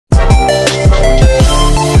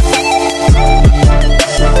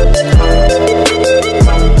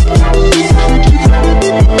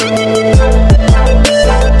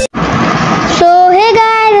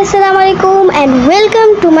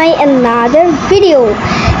Video.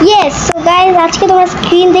 Yes, so guys আজকে তোমরা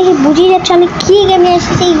screen দেখে বুঝিয়ে যাচ্ছ আমি কী গেমে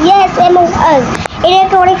এসেছি। ইয়েস, অ্যামং আস। এটা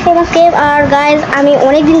একটা অনেক ফেমাস গেম। আর গাইজ আমি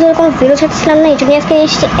অনেক দিন ধরে কোনো ভিডিও ছাড়ছিলাম না, এই জন্য আজকে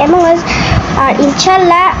এসেছি অ্যামং আস। আর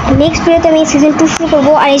ইনশাল্লাহ নেক্সট ভিডিওতে আমি সিজন 2 শুরু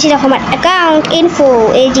করবো। আর এই যে দেখো আমার অ্যাকাউন্ট ইনফো,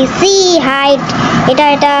 AGC, হাইট,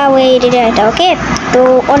 এটা ওয়েট, এটা ওকে। তো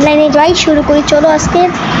অনলাইনে যাই, শুরু করি। চলো আজকে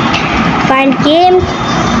ফাইন্ড গেম।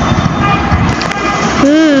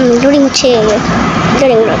 লোডিং হচ্ছে,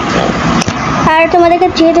 আর তোমাদেরকে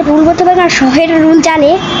যেহেতু রুল বলতে পারবে না, শহরের রুল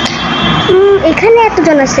জানে। এখানে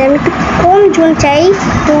এতজন আছে, আমি একটু কম জন চাই।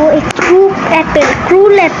 তো এই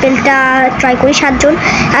ক্রুল অ্যাপেলটা ট্রাই করি, 7 জন।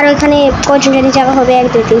 আর ওইখানে কজন জানি জায়গা হবে, 1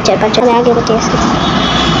 2 3 4 5 জন। আগে কোথায় আছে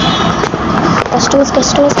কাস্টমার্স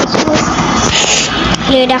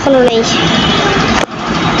এখনো নেই।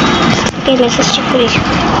 ওকে, মেসেজ চেক করি।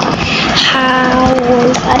 How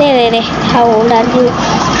old are you?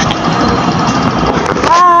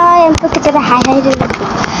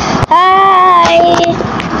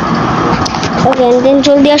 ওকে, দেন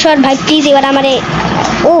জলদি আসো। আর ভাই প্লিজ এবার আমারে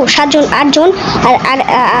 7 জন 8 জন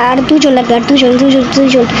আর 2 জন লাগবে। আর 2 জন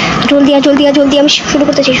জলদি আমি শুরু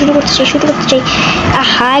করতে চাই।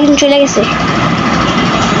 একজন চলে গেছে।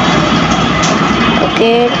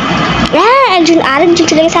 ওকে, আরেকজন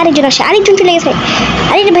চলে গেছে। আরেকজন চলে গেছে।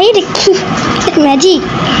 আরে ভাই, এটা কি ম্যাজিক!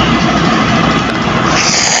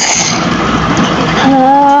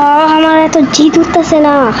 আমার এত জিদ উঠতেছে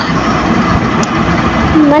না,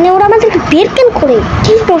 মানে ওরা আমাদেরকে বের কেন করে,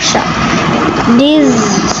 কি সমস্যা?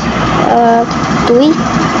 তুই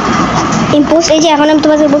ইম্পোস্ট, এই যে এখন আমি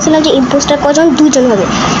তোমাকে বলছিলাম যে ইম্পোস্টার কজন? 2 জন হবে।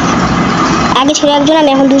 আগে ছিল 1 জন, আমি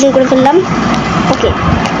এখন 2 জন করে ফেললাম। ওকে,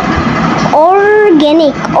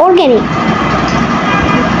 অর্গ্যানিক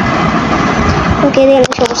ওকে,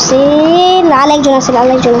 লাল একজন আছে,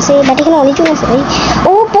 বাট এখানে অনেকজন আছে ভাই।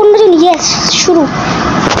 15 জন। ইয়েস, শুরু।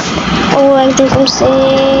 একজন করছে।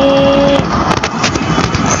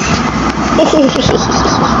 এখন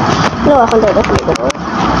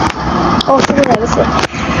শুরু হয়ে গেছে।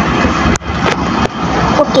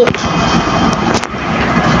 ওকে,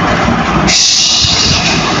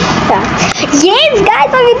 ইয়েস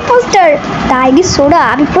গাইস, আমি ইম্পোস্টার। টাইডি সোডা,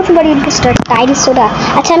 আমি প্রথমবার ইম্পোস্টার। Tidy soda.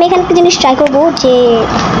 আচ্ছা, আমি এখানে একটা জিনিস ট্রাই করবো যে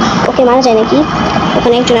ওকে মারা যায় নাকি।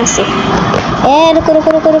 ওখানে একজন আছে।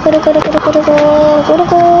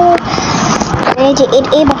 এই যে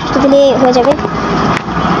এই বাক্সটা দিলে হয়ে যাবে।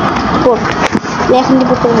 এখন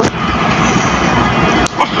রিপোর্ট করবো।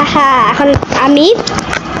 এখন আমি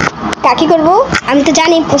কাকে করবো? আমি তো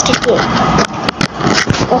জানি পোস্টার কে।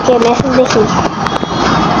 ওকে, মেসেজ দেখি।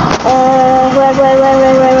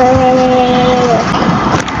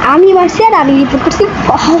 আমি মারছি আর আমি রিপোর্ট করছি।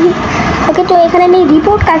 ওকে, তো এখানে আমি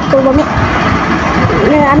রিপোর্ট কাজ করবো।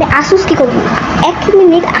 আমি আসুস কি করবো? 1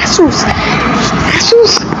 মিনিট। আসুস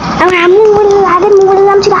আমার আম্মু আগের মোবাইলের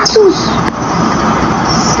নাম ছিল আসুস।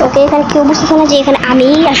 ওকে, এখানে কেউ বুঝতেছে না যে এখানে আমি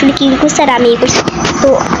আসলে কি করছি আর আমি করছি। তো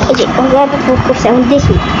এই যে ভোট করছে, এখন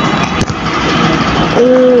দেখি।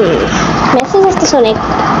 মেসেজ আসতেছে অনেক।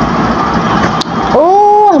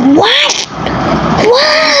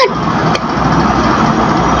 হোয়াট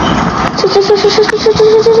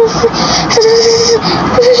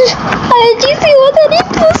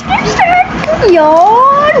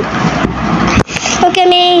ওকে,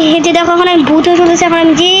 আমি যে দেখো এখন আমি ভূত হয়ে চলেছে। এখন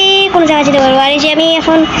আমি যে কোনো জায়গায় যেতে পারবো। আর এই যে আমি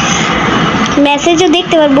এখন মেসেজও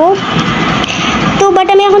দেখতে পারবো। তো বাট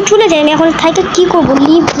আমি এখন চলে যাই। আমি এখন থাইকে কি করবো?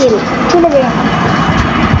 লিভ গেম, চলে যাই।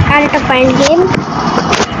 আর একটা ফাইন্ড গেম।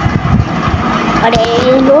 আরে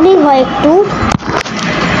লোডিং হয় একটু।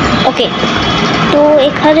 ওকে, তো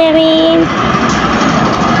এখানে আমি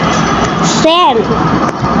স্যাম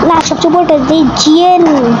না, সবচেয়ে বড়টা যে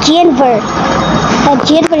জিএনভার। হ্যাঁ,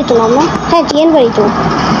 জিএনভারই তো নাম না? হ্যাঁ, জিএনভারই তো।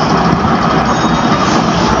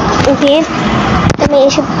 ওকে, আমি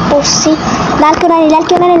এসব পড়ছি। লাল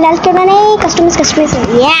কেউ নাই। কাস্টমাইজ।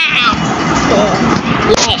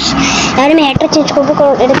 ইয়েস। এবার আমি হ্যাটটা চেঞ্জ করবো,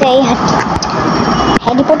 কারণ এটাতে এই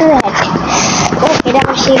হ্যারি পটারের হ্যাট। এটা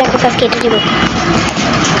আমার সেই রাখতে কাজ কেটে দেবো।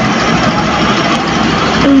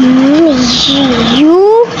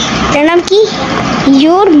 এটার নাম কি?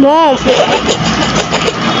 Your mom.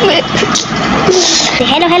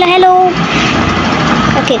 Hello.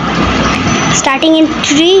 Okay, starting in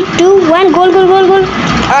 3 2 1। গোল।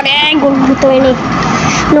 আরে গোল হতে হয়নি,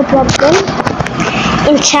 নো প্রবলেম।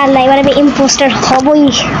 ইনশাআল্লাহ এবার আমি ইম্পোস্টার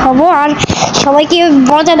হব আর সবাইকে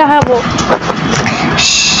মজা দেখাবো।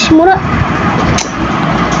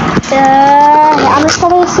 আমরা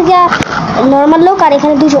সবাই হচ্ছে যা নর্মাল লোক আর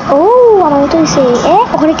এখানে দুজন। ও আমার তো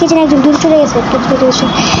ওখানে কে যেন একজন দূরে চলে গেছে।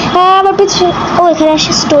 আমার পিছনে এখানে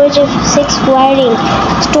আসে স্টোরেজ ফিক্স ওয়ারিং।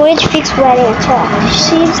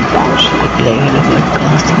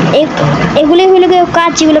 আচ্ছা এগুলো হইলে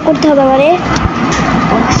কাজ যেগুলো করতে হবে আমারে।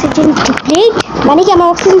 অক্সিজেন ডিপ্লিট মানে কি আমার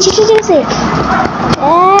অক্সিজেন শেষ হয়ে গেছে?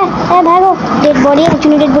 ভাগো, ডেড বডি,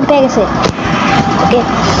 একজন ডেড বডি পেয়ে গেছে। Okay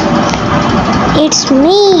it's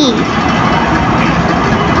me.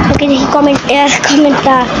 ওকে দেখি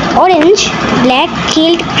কমেন্টটা। Orange black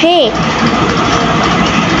killed grey.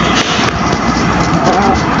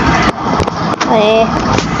 আরে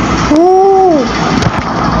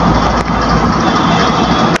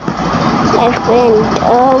my friend,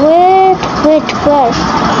 wait, where?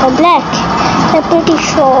 Black. I'm pretty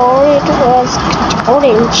sure it was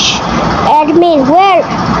orange. Admin, where?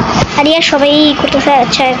 আরে সবাই করতেছে।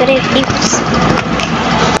 আচ্ছা করে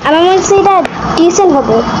আমার মনে হচ্ছে এটা ডিসেন্ট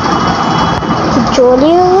হবে।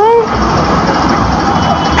 জলিওভার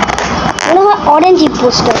মনে হয় অরেঞ্জ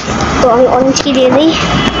পোস্টার, তো আমি অরেঞ্জ কি দিয়ে দিই।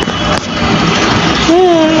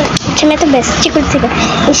 अच्छा मैं तो बेस्ट सिक्योरिटी का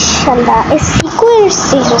इंशाल्लाह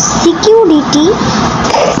सिक्योरिटी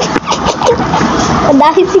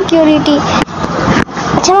दाही सिक्योरिटी।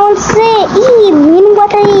 अच्छा उनसे मीन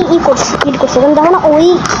वाटर हिट करছে কারণ দেখো না ওই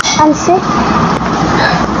আনছে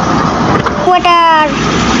वाटर।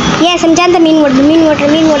 यस हम जानते मीन वाटर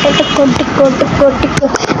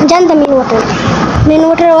जानते mean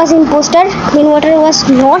water was imposter। Mean water was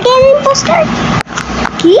not an imposter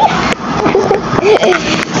কি?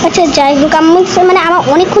 আচ্ছা যাই হোক, মানে আমার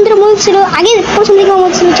অনেকক্ষণ ধরে মনে ছিল, আগে প্রথম দিকে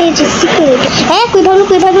মনে ছিল যে সিকিউরিটি। কুই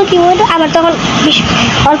ভাবলো কি ওটা আমার তখন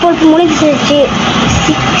অল্প মনে দিচ্ছে যে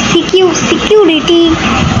সিকিউরিটি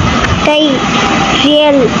তাই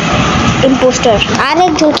রিয়েল ইম্পোস্টার। আর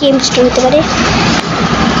একজন কি ইম্পোস্টার হতে পারে?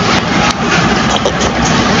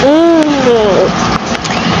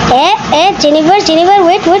 জেনিভার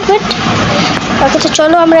ওয়েট। ওকে তো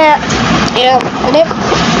চলো আমরা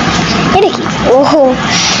এটা কি? ওহো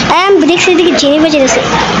আমি দেখছি এদিকে জেনিভার জেনেছে।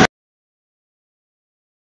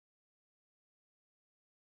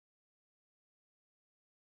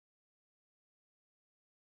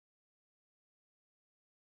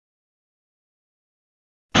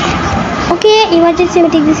 ওকে ইমার্জেন্সি আমি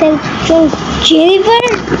ঠিক দিচ্ছি একজন জেনিভার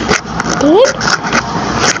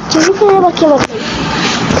আবার কি বলছেন?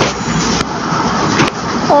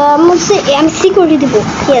 আমি সিকিউরিটি দেবো।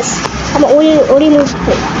 ইয়েস আমি ওরি মুভ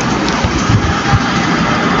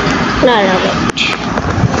না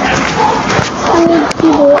আমি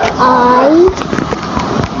দিব I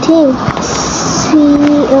think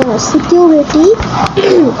security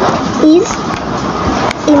is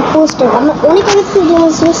imposter। আমরা অনেক আগে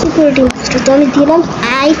সিকিউরিটি imposter, তো আমি দিলাম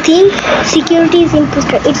I think security is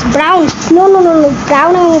imposter। It's brown. No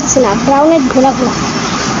brown আমি হচ্ছে না, ব্রাউনের ঘোলা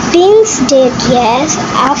pinks dead. Yes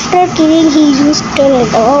after killing he used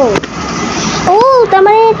tornado. তার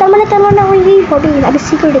মানে ওই হবে। আমি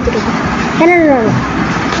সিকিউরিটি দেবো। না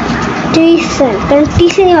টিসেন, কারণ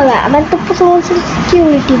টিসেনই হবে। আমার তো প্রথম হচ্ছে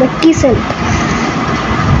সিকিউরিটি বা টিসেন।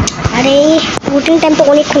 আরে ভোটিং টাইম তো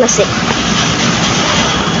অনেকক্ষণ আছে।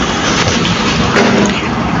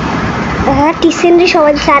 হ্যাঁ টিসেনরি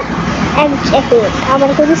সবাই স্যার এক মিনিট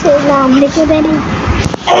আমার কাছে না, আমার কেউ দেয়নি।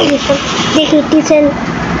 দেখি টিসেন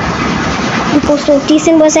imposter.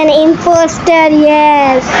 Tyson was an imposter.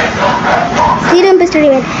 Yes. Zero imposter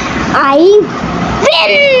event. I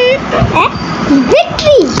win.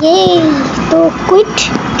 Victory. Yay. So quit.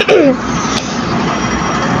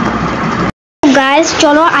 Guys,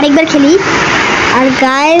 চলো আরেকবার খেলি। আর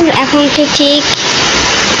guys এখন ঠিক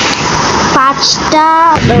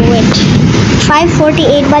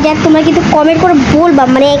 5:48 বাজে। আর তোমরা কিন্তু কমেন্ট করে বলবা,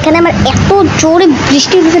 মানে এখানে আমার এত জোরে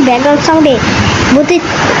বৃষ্টি হচ্ছে ব্যাকগ্রাউন্ড সাউন্ডে বলতে,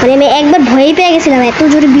 মানে আমি একবার ভয়ই পেয়ে গেছিলাম, এত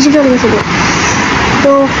জোরে বৃষ্টি চলে গেছিল।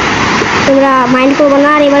 তো তোমরা মাইন্ড করবো না।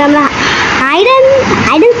 আর এবার আমরা হাইড অ্যান্ড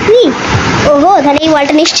সিক। ওহো তাহলে এই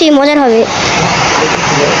ওয়ালটা নিশ্চয়ই মজার হবে।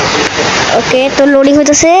 ওকে তো লোডিং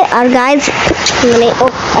হইতেছে। আর গাইজ মানে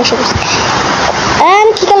আসে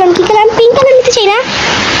কি কালার আমি পিঙ্ক কালার নিতে চাই না,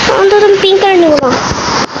 অন্তত আমি পিঙ্ক কালার নেবো না।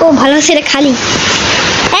 ভালো আছে এটা খালি।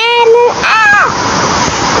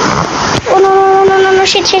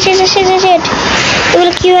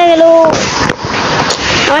 এগুলো কি হয়ে গেল?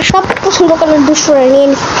 আমার সব পছন্দ কালার দুশোরা নিয়ে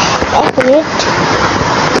এক মিনিট।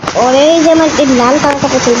 ওরে যে আমার এই লাল কালারটা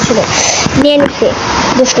পছন্দ ছিল, নিয়ে নিচ্ছে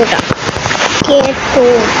দুশোটা।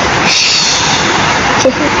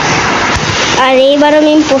 আর এইবার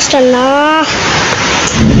আমি পোস্টার না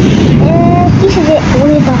কিসে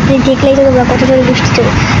ওরে বাপরে, দেখলেই তো তোমরা কত জোরে বৃষ্টি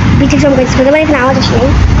চমকাইছে। এখানে আওয়াজ আসে নাই,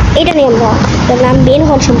 এটা নিয়ে আমরা নাম বেন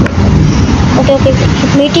হল সম্পর্কে। ওকে ওকে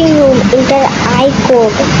meeting room inter I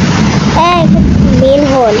code main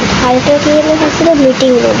হল আর এটা কি ছিল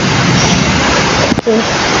মিটিং রুম।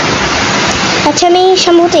 আচ্ছা আমি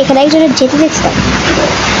সম্ভবত এখানে একজনের যেতে দেখছিলাম।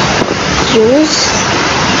 ইউজ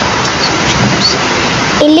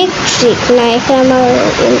ইলেকট্রিক না এটা আমার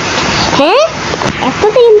হ্যাঁ একটা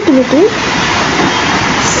ইউটিলিটি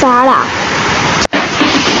সারা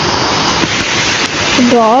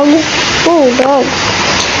ডগ ও ডগ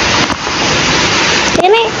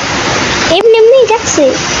এমনি এমনি এমনি যাচ্ছে।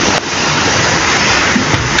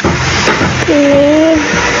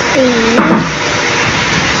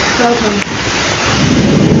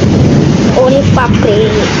 ওরে বাপরে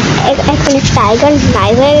এখন টাইগার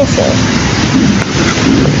লাইভ হয়ে গেছে।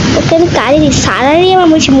 ওকে আমি কাজে দিই সারারই আমার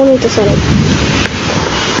বেশি মনে হইতেছে না।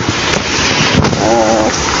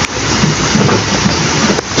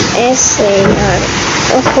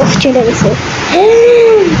 চলে গেছে।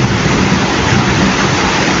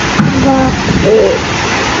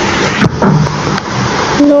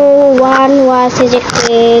 No one was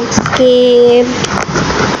ejected. Skip.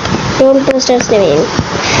 Don't post us name.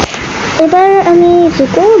 এবার আমি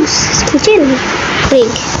records kitchen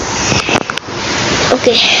rig.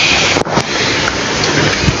 Okay.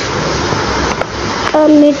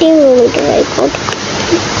 Meeting room to record.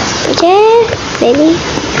 Okay, maybe.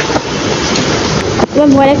 मैं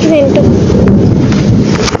बोला कि मैं तो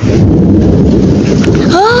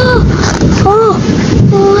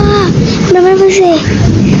नंबर से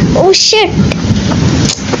oh shit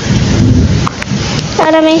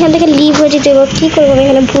আর আমি এখান থেকে লিভ হয়ে যেতে হবে। কি করবো আমি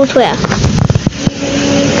এখানে ভূত হয়ে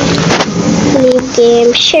leave game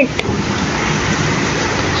sheet.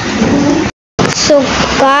 So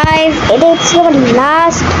guys এটা হচ্ছে আমার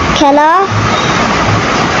লাস্ট খেলা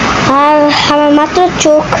আর আমার মাত্র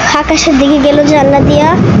চোখ আকাশের দিকে গেল জানলা দিয়া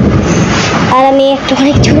আর আমি একটু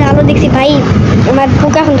অনেক জোরে আলো দেখছি ভাই আমার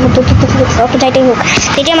বুক এখন ধরতে ওকে যাইটাই হোক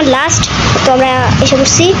এটি আমার লাস্ট। তো আমরা এসে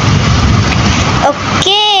করছি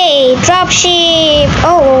ওকে ড্রপশিপ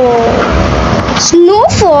ও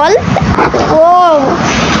স্নোফল ও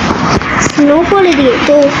স্নোফল এদিকে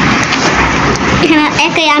তো এখানে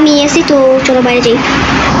একাই আমি এসি তো চলো বাইরে যাই।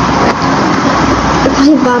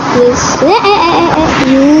 বাপরে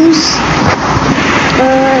ইউজ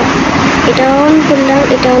এটা অন করলাম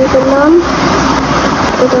এটা অন করলাম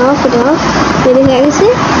এটা অফ রেডি হয়ে গেছে।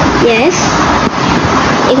 ইয়েস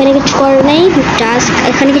এখানে কিছু করার নেই টাস্ক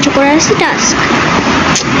এখানে কিছু করার আছে টাস্ক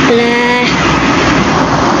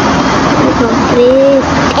বাপরে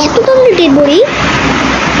এত ধরনের ডেড বডি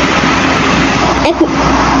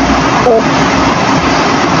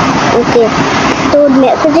ওকে তো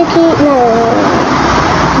মেসেজে কি না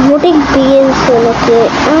ভোটিং বিগিনস ওকে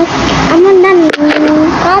আমার নাম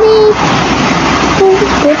আরে তো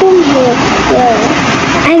voting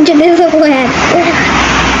I'm just so glad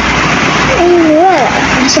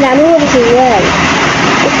আসলে আমি বলছি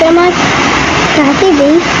এটা আমার কাকে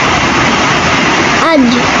দিই আজ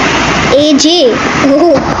এজে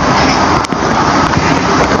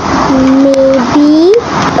মেবি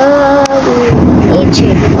এজে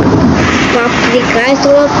বাপরে গাইস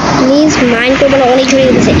তো প্লিজ মাইন্ড করবেন অনেক ঝরে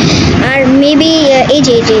গেছে আর মেবি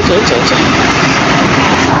এজে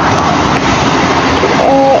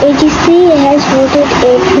AGC has voted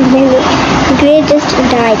it Grey just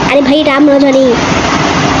died अरे भाई राम न जानी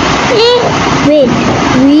wait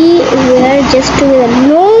we were just together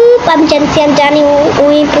no I'm जानी वो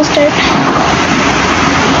पोस्टर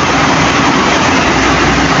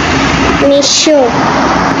निशो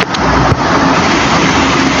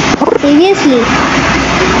seriously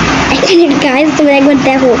guys তোমরা একবার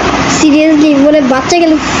দেখো seriously বলে বাচ্চা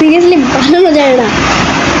গেলে seriously বানানো যায় না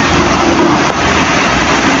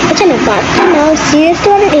আচ্ছা না বাচ্চা না সিরিয়াসলি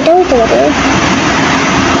মানে এটাও হতে পারে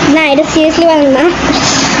না এটা সিরিয়াসলি মানে না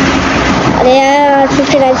আরে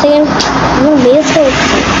 59 সেকেন্ড আমার বেস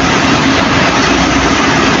হচ্ছে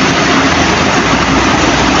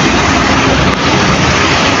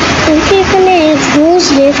এখানে who's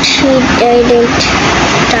left she didn't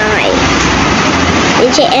die এই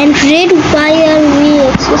যে and red why are we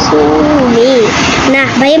accessing me না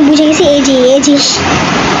ভাই আমি বুঝে গেছি এই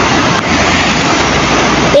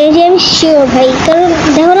যে I'm sure ভাই কারণ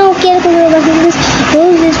দেখো না ও কি এরকম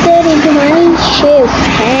who's whispered into my ship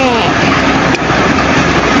হ্যাঁ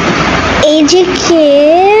এই যে কে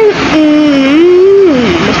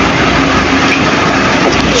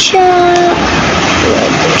আচ্ছা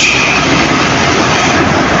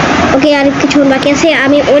ওকে আর কিছু বাকি আছে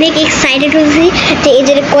আমি অনেক এক্সাইটেড হয়েছি যে এই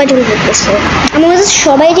যে কয়জন ভোট করছে আমার কাছে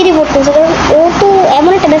সবাই যে ভোট করছে কারণ ও তো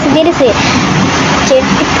এমন একটা মেসেজ দিয়েছে যে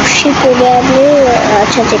খুশি করবে আপনি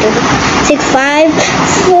আচ্ছা যেটা 6 5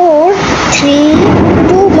 4 3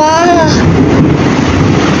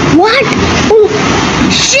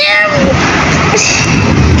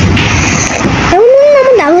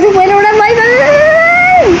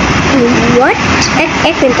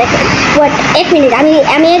 সেকেন্ড বাট 1 মিনিট আমি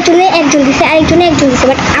একজন দিছি আরেকজনে একজন দিছে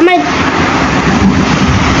বাট আমার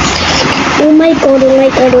ও মাই গড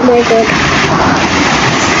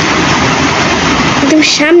তুমি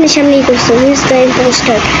সামনেই করছো who is the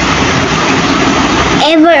impostor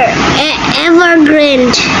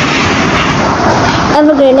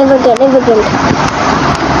evergrande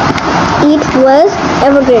it was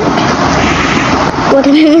evergrande what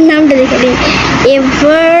am I নামটা দেখে দিই it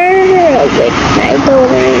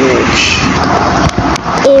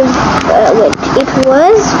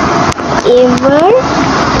was evergrande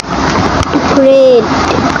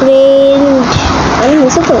আমি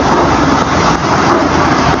মিশে তো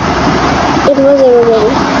it was evergrande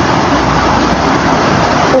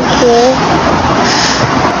okay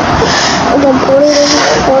the boring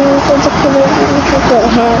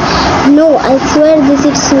no I swear this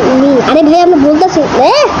is me अरे भाई আমি বলতাছি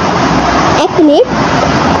এক মিনিট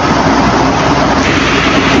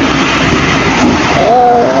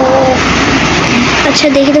আচ্ছা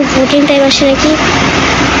দেখি তো ভোটিং টাইম আসে নাকি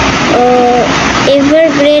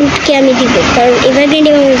evergrande কে আমি দিব কারণ evergrande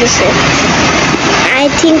আমার বলতেছে I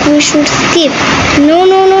think we should skip no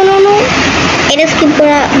এটা স্কিপ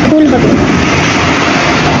করা ভুল হবে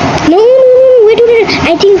no wait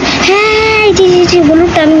I think হ্যাঁ জি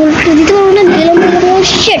বলুটা আমি বলুটা দিতে পারবো না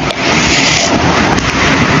শিট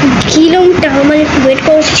গিলমটা আমার একটু ওয়েট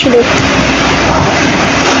করা ছিল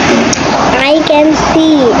I can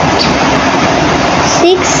see it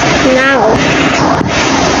 6 now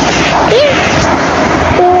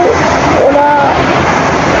তো ওরা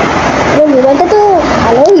মোবাইলটা তো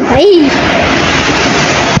ভালোই ভাই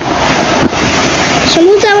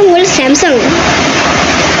সম্ভবত আমার মোবাইল স্যামসাং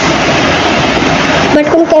বাট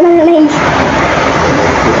কোনো ক্যামেরা নেই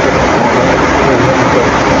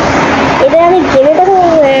এটা আমি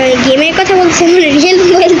গেমের কথা বলছি আমার রিয়েল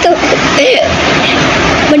মোবাইল তো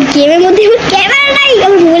বাট গেমের মধ্যে আমার ক্যামেরা নাই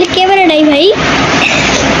আমার মোবাইলে ক্যামেরা নাই ভাই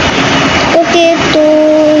ওকে তো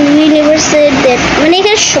উই নেভার সেড দ্যাট মানে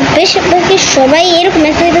এখানে সবাই এরকম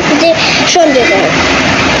মেসেজ দিচ্ছে যে সঞ্জয় কর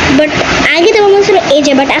বাট আগে তো আমার মনে ছিল এই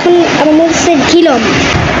যে বাট এখন আমার মনে হচ্ছে গিলম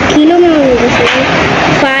আমার মনে হচ্ছে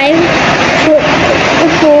 5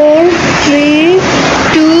 4 3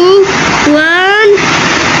 2 1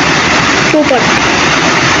 সুপার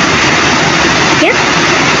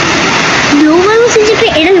গ্লোবাল সিজিপি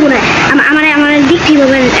এটা দেবো না আমার দেখতেই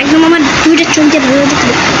পাবেন একদম আমার দুইটা চলতে ভালো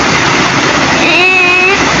দেখবে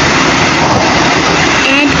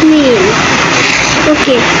অ্যাডমিন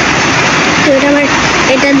ওকে তো এটা আমার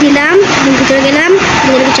এটা দিলাম ভিতরে গেলাম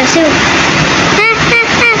ভিতরে কিছু আছে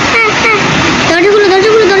দরজাগুলো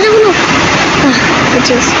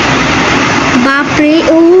বাপরে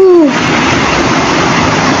ও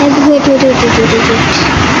ওয়েট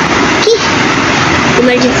কি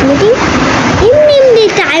ইমার্জেন্সি মিটিং এমনি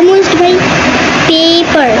টাইম ওয়েস্ট ভাই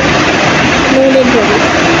পেপার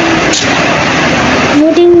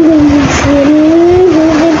ভোটিং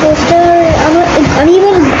পোস্টার আমি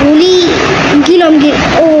এবার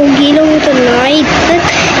গিলম তো নয়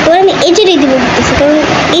এবার আমি এজেরই দিব দিতেছি কারণ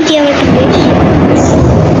এটি আমার একটু বেশি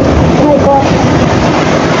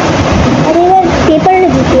এবার পেপার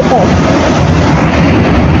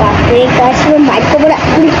বাপরে কাজ মাইক কবর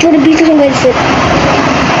ছোট বিশ্লেষণ করেছে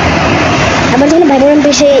আমার যখন ভাই বোন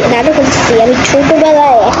বেশি নাটক করতেছি আমি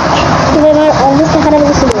ছোটবেলায় আমার অবস্থা খারাপ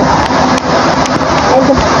হয়েছিল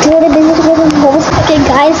ধরে বিজনেস অবস্থাকে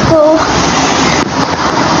গাইস তো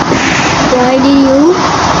why did you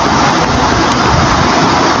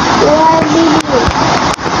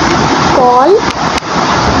call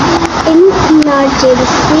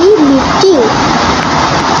emergency meeting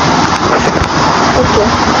okay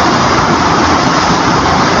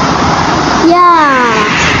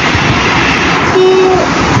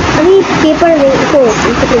আমি পেপার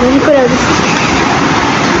করে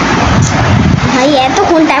ভাই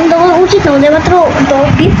এতক্ষণ টাইম দেওয়া উচিত না ওদের মাত্র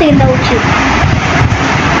 10-20 সেকেন্ড দেওয়া উচিত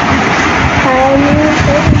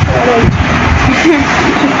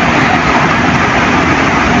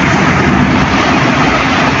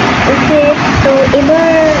ওকে তো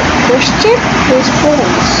এবার কোশ্চেন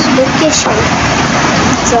রেসপন্স লোকেশন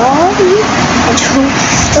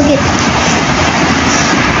ওকে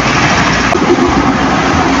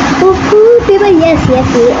পেপার ইয়েস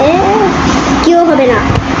কেউ হবে না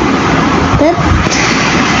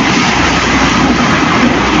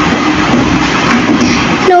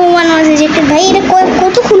no one was rejected ভাই এটা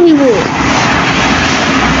কতক্ষণ হইব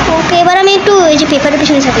ওকে এবার আমি একটু এই যে পেপারের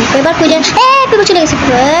পিছনে থাকি পেপার কই যায় পেপার চলে গেছে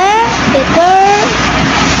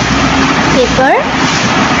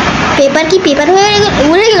পেপার কি পেপার হয়ে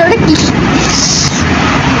গেল ওটা কি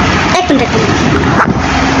এক মিনিট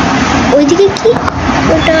ওইদিকে কি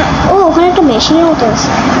ওটা? ও ওখানে একটা মেশিনের মতো আছে।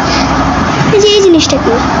 এই যে এই জিনিসটা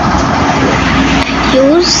কি?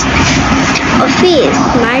 ইউজ অফিস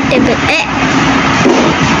মাই টেবিল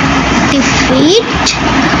ডিফিট।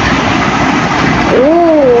 ও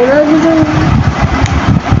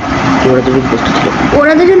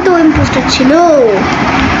ওরা দুজন তো ইম্পোস্টার ছিল।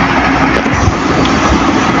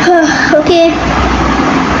 ওকে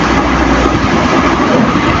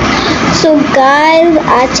সো গাইস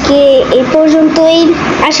আজকে এই পর্যন্তই।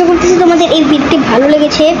 আশা করতেছি তোমাদের এই ভিডিওটি ভালো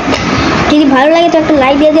লেগেছে। যদি ভালো লাগে তো একটা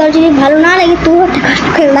লাইক দিয়ে দিও, আর যদি ভালো না লাগে তো একটা কষ্ট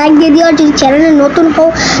করে লাইক দিয়ে দিও। আর যদি চ্যানেলে নতুন হও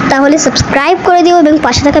তাহলে সাবস্ক্রাইব করে দিও এবং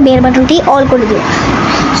পাশে থাকা বেল বাটনটি অল করে দিও।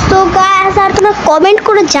 তো গাইস আর তোমরা কমেন্ট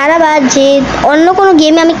করে জানাবা যে অন্য কোনো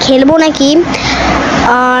গেমে আমি খেলবো নাকি।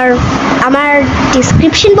 আর আমার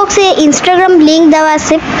ডিসক্রিপশন বক্সে ইনস্টাগ্রাম লিঙ্ক দেওয়া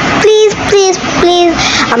আছে, প্লিজ প্লিজ প্লিজ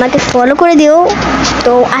আমাকে ফলো করে দিও।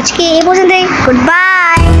 তো আজকে এই পর্যন্তই, গুড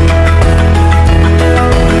বাই।